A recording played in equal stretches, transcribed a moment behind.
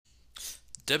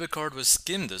Debit card was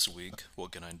skimmed this week.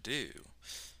 What can I do?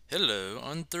 Hello,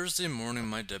 on Thursday morning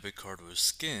my debit card was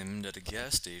skimmed at a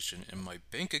gas station and my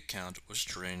bank account was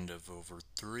drained of over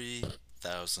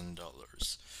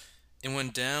 $3,000. It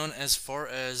went down as far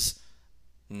as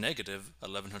negative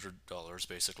 $1,100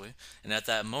 basically, and at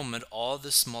that moment all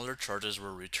the smaller charges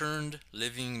were returned,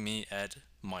 leaving me at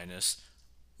minus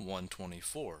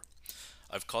 124.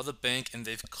 I've called the bank and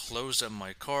they've closed up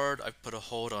my card. I've put a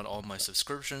hold on all my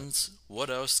subscriptions. What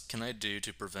else can I do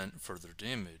to prevent further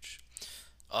damage?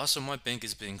 Also, my bank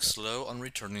is being slow on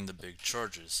returning the big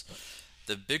charges.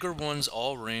 The bigger ones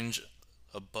all range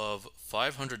above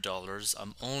 $500.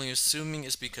 I'm only assuming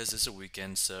it's because it's a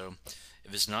weekend, so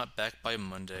if it's not back by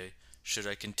Monday, should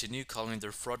I continue calling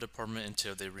their fraud department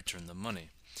until they return the money?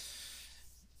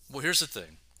 Well, here's the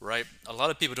thing, right? A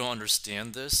lot of people don't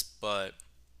understand this, but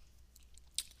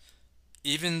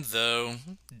even though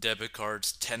debit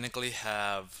cards technically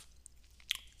have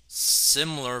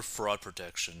similar fraud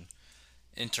protection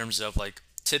in terms of like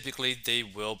typically they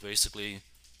will basically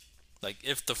like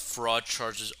if the fraud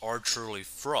charges are truly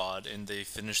fraud and they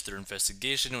finish their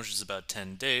investigation, which is about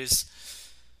 10 days,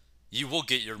 you will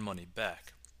get your money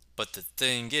back. But the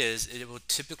thing is, it will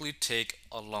typically take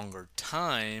a longer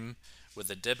time with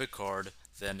a debit card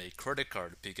than a credit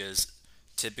card because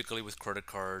typically with credit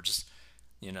cards,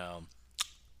 you know,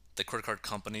 the credit card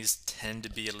companies tend to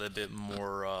be a little bit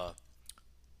more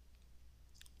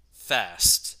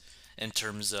fast in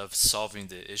terms of solving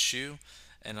the issue.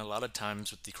 And a lot of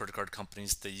times with the credit card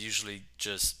companies, they usually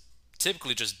just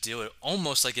typically just deal it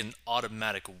almost like an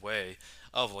automatic way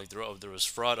of like there was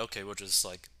fraud. Okay, we'll just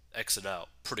like exit out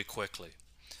pretty quickly.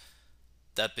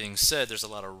 That being said, there's a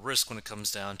lot of risk when it comes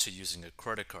down to using a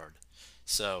credit card.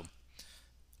 So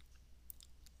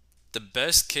the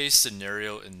best case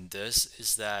scenario in this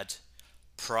is that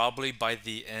probably by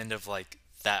the end of like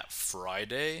that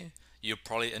Friday, you'll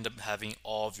probably end up having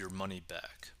all of your money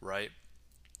back, right?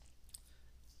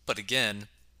 But again,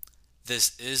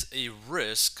 this is a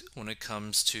risk when it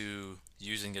comes to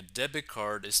using a debit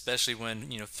card, especially when,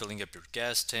 filling up your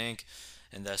gas tank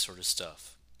and that sort of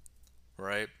stuff,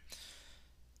 right?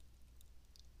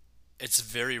 It's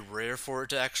very rare for it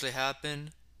to actually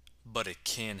happen, but it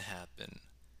can happen.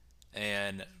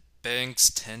 And banks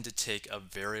tend to take a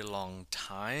very long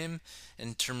time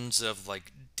in terms of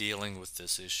like dealing with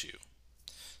this issue.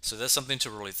 So that's something to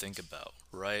really think about,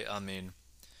 right? I mean,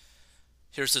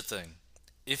 here's the thing.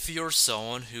 If you're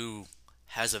someone who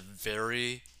has a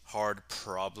very hard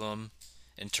problem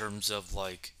in terms of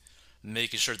like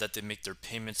making sure that they make their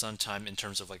payments on time in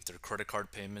terms of like their credit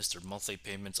card payments, their monthly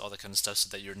payments, all that kind of stuff so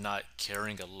that you're not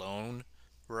carrying a loan,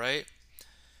 right?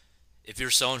 If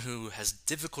you're someone who has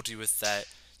difficulty with that,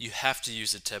 you have to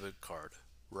use a debit card,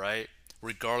 right?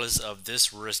 Regardless of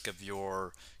this risk of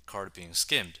your card being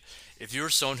skimmed. If you're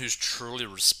someone who's truly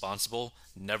responsible,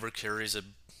 never carries a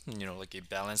like a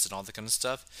balance and all that kind of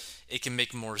stuff, it can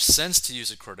make more sense to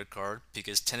use a credit card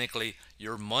because technically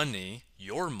your money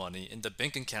in the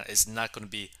bank account is not going to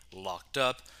be locked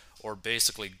up or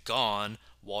basically gone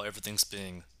while everything's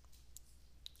being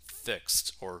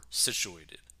fixed or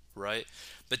situated, right?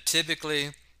 But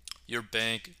typically, your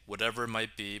bank, whatever it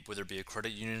might be, whether it be a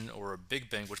credit union or a big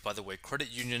bank, which by the way, credit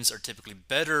unions are typically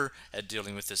better at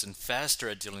dealing with this and faster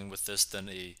at dealing with this than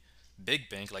a big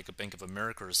bank like a Bank of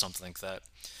America or something like that,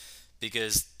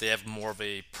 because they have more of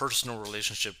a personal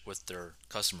relationship with their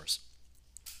customers.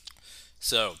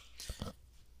 So,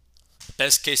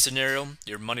 best case scenario,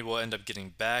 your money will end up getting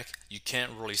back. You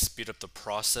can't really speed up the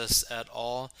process at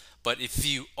all. But if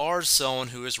you are someone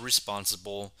who is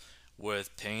responsible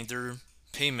with paying their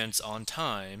payments on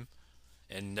time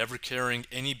and never carrying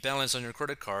any balance on your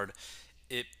credit card,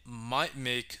 it might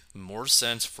make more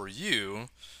sense for you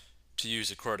to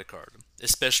use a credit card,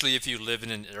 especially if you live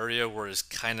in an area where it's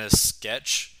kind of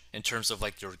sketch in terms of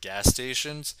like your gas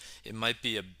stations. It might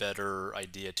be a better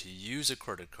idea to use a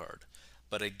credit card.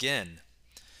 But again,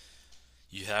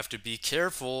 you have to be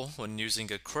careful when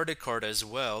using a credit card as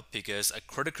well because a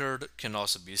credit card can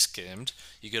also be skimmed.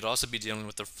 You could also be dealing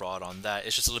with the fraud on that.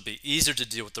 It's just a little bit easier to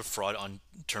deal with the fraud on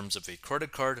terms of a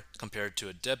credit card compared to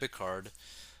a debit card,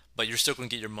 but you're still going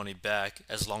to get your money back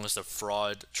as long as the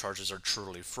fraud charges are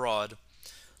truly fraud.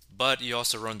 But you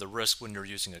also run the risk when you're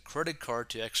using a credit card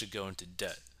to actually go into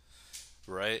debt,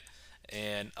 right?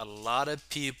 And a lot of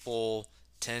people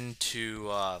tend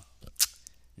to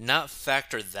not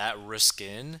factor that risk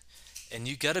in, and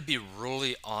you got to be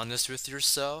really honest with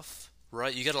yourself,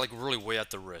 right? You got to like really weigh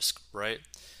out the risk, right?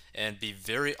 And be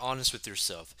very honest with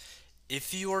yourself.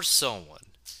 If you are someone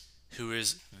who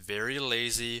is very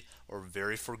lazy or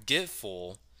very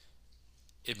forgetful,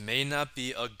 it may not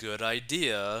be a good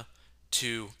idea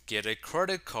to get a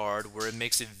credit card where it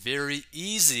makes it very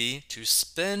easy to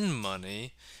spend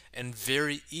money and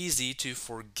very easy to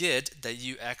forget that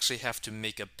you actually have to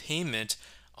make a payment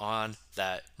on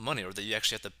that money, or that you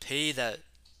actually have to pay that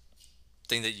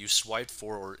thing that you swiped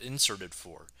for or inserted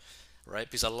for, right?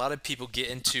 Because a lot of people get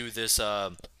into this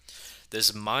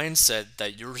mindset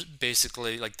that you're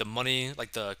basically like the money,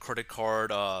 like the credit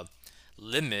card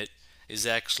limit is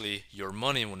actually your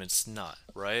money when it's not,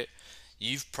 right?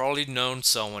 You've probably known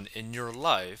someone in your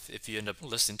life, if you end up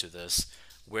listening to this,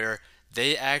 where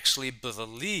they actually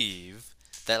believe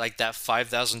that like that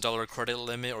 $5,000 credit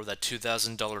limit or that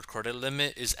 $2,000 credit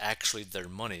limit is actually their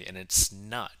money, and it's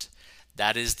not.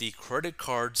 That is the credit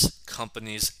cards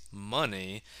company's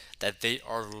money that they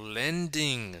are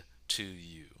lending to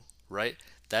you, right?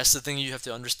 That's the thing you have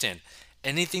to understand.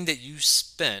 Anything that you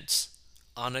spent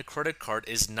on a credit card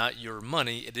is not your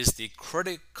money, it is the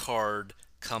credit card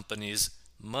company's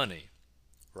money,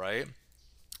 right?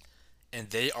 And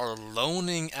they are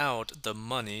loaning out the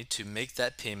money to make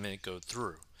that payment go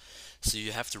through. So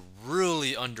you have to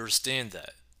really understand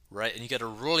that, right? And you got to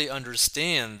really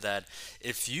understand that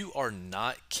if you are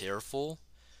not careful,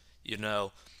 you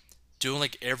know, doing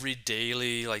like every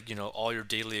daily, like, all your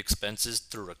daily expenses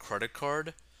through a credit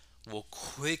card will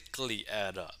quickly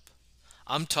add up.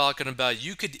 I'm talking about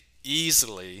you could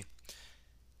easily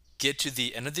get to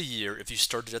the end of the year if you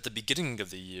started at the beginning of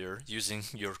the year using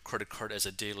your credit card as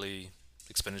a daily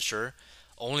expenditure,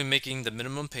 only making the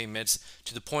minimum payments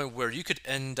to the point where you could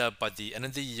end up by the end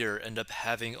of the year end up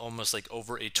having almost like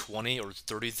over a $20,000 or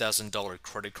 $30,000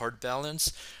 credit card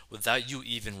balance without you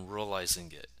even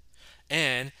realizing it.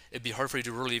 And it'd be hard for you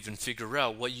to really even figure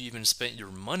out what you even spent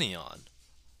your money on,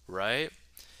 right?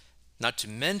 Not to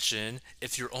mention,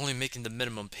 if you're only making the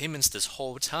minimum payments this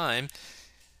whole time,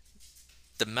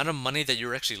 the amount of money that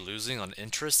you're actually losing on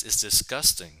interest is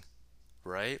disgusting,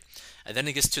 right? And then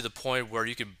it gets to the point where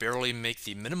you can barely make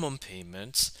the minimum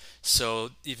payments,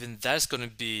 so even that's going to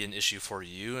be an issue for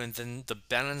you, and then the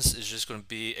balance is just going to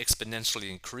be exponentially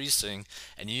increasing,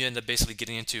 and you end up basically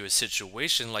getting into a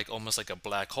situation like almost like a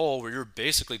black hole where you're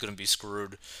basically going to be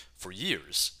screwed for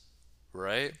years,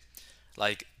 right?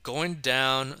 Like going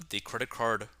down the credit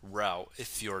card route,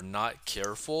 if you're not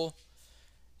careful,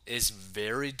 is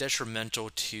very detrimental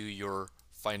to your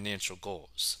financial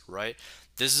goals, right?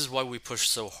 This is why we push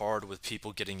so hard with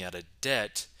people getting out of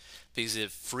debt, because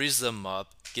it frees them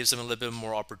up, gives them a little bit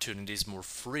more opportunities, more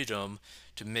freedom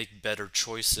to make better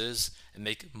choices and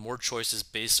make more choices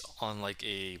based on like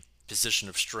a position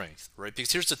of strength, right?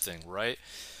 Because here's the thing, right?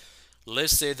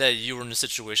 Let's say that you were in a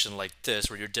situation like this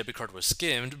where your debit card was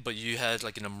skimmed, but you had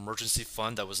like an emergency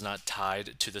fund that was not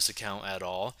tied to this account at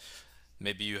all.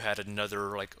 Maybe you had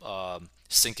another like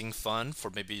sinking fund for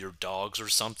maybe your dogs or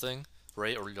something,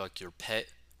 right? Or like your pet,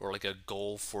 or like a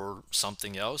goal for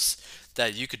something else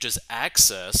that you could just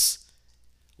access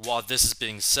while this is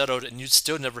being settled, and you'd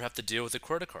still never have to deal with a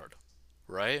credit card,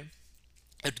 right?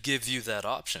 It'd give you that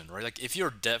option, right? Like if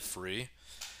you're debt free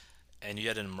and you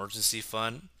had an emergency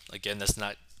fund, again, that's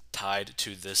not tied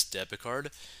to this debit card,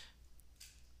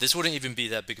 this wouldn't even be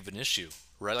that big of an issue,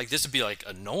 right? Like this would be like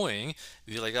annoying.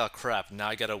 You'd be like, oh crap, now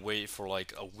I gotta wait for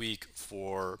like a week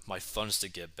for my funds to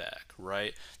get back,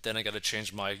 right? Then I gotta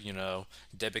change my,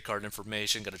 debit card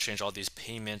information, gotta change all these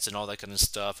payments and all that kind of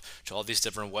stuff to all these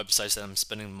different websites that I'm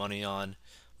spending money on.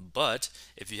 But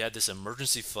if you had this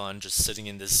emergency fund just sitting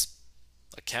in this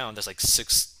account that's like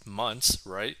 6 months,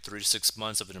 right? 3 to 6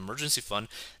 months of an emergency fund.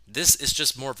 This is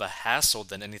just more of a hassle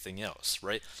than anything else,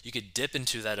 right? You could dip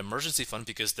into that emergency fund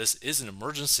because this is an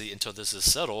emergency until this is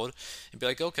settled and be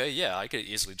like, okay, yeah, I could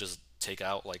easily just take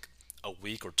out like a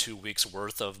week or 2 weeks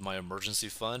worth of my emergency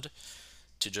fund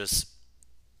to just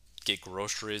get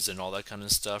groceries and all that kind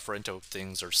of stuff right until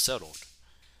things are settled,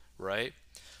 right?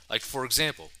 Like, for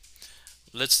example,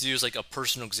 let's use like a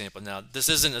personal example. Now, this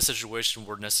isn't a situation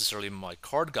where necessarily my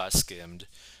card got skimmed,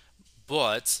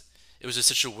 but it was a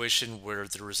situation where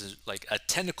there was like a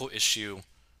technical issue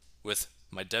with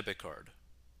my debit card,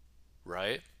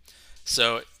 right?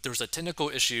 So there was a technical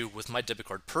issue with my debit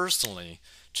card personally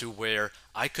to where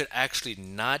I could actually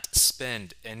not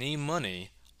spend any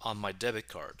money on my debit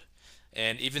card.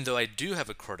 And even though I do have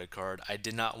a credit card, I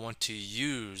did not want to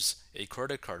use a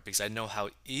credit card because I know how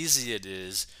easy it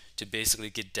is to basically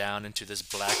get down into this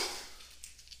black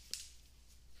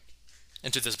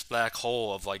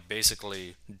hole of like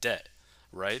basically debt,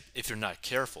 right? If you're not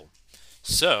careful.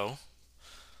 So,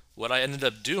 what I ended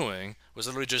up doing was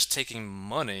literally just taking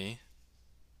money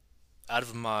out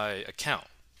of my account,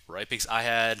 right? Because I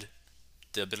had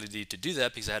the ability to do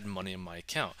that because I had money in my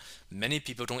account. Many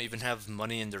people don't even have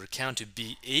money in their account to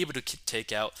be able to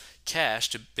take out cash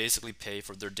to basically pay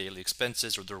for their daily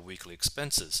expenses or their weekly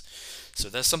expenses. So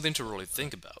that's something to really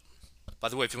think about. By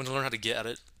the way, if you want to learn how to get out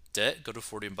of debt, go to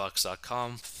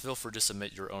 40inbox.com. Feel free to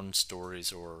submit your own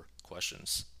stories or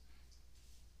questions.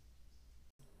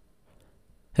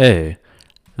 Hey,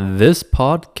 this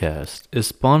podcast is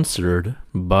sponsored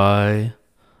by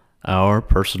our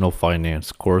personal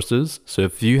finance courses. So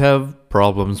if you have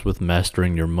problems with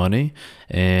mastering your money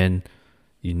and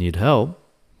you need help,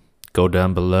 go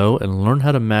down below and learn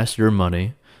how to master your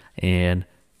money. And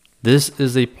this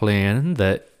is a plan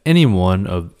that anyone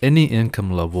of any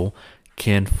income level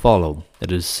can follow.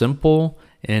 It is simple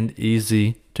and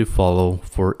easy to follow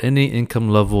for any income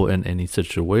level in any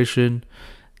situation,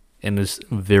 and is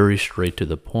very straight to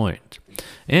the point.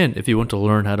 And if you want to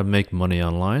learn how to make money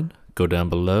online, go down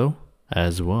below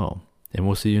as well. And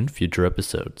we'll see you in future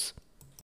episodes.